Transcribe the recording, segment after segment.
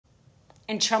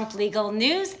In Trump legal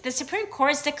news, the Supreme Court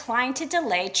has declined to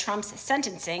delay Trump's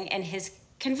sentencing in his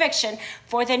conviction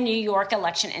for the New York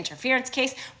election interference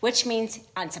case, which means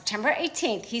on September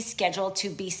 18th, he's scheduled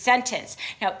to be sentenced.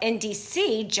 Now, in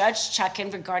D.C., Judge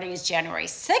Chutkan, regarding his January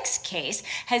 6th case,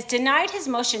 has denied his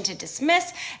motion to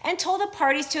dismiss and told the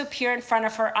parties to appear in front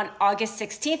of her on August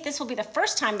 16th. This will be the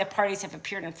first time the parties have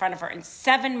appeared in front of her in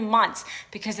 7 months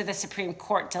because of the Supreme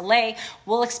Court delay.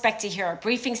 We'll expect to hear a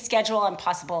briefing schedule and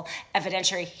possible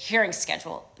evidentiary hearing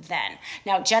schedule then.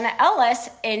 Now, Jenna Ellis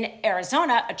in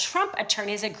Arizona, a Trump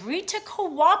attorney, has agreed to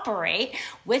cooperate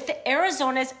with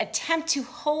Arizona's attempt to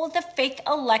hold the fake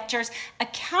electors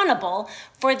accountable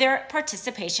for their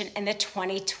participation in the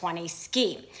 2020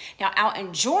 scheme. Now, out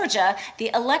in Georgia,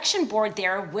 the election board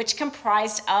there, which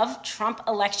comprised of Trump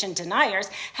election deniers,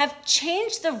 have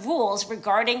changed the rules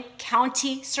regarding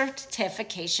county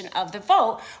certification of the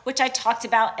vote, which I talked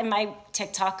about in my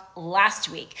TikTok last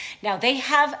week. Now, they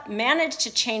have managed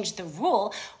to change the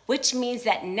rule, which means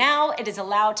that now it is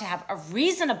allowed to have a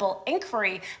reasonable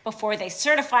inquiry before they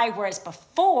certify, whereas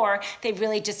before they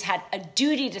really just had a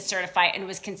duty to certify and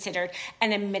was considered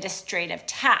an administrative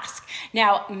task.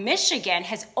 Now, Michigan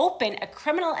has opened a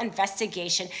criminal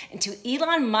investigation into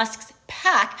Elon Musk's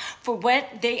PAC for what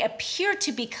they appear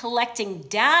to be collecting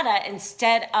data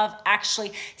instead of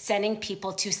actually sending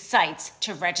people to sites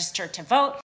to register to vote.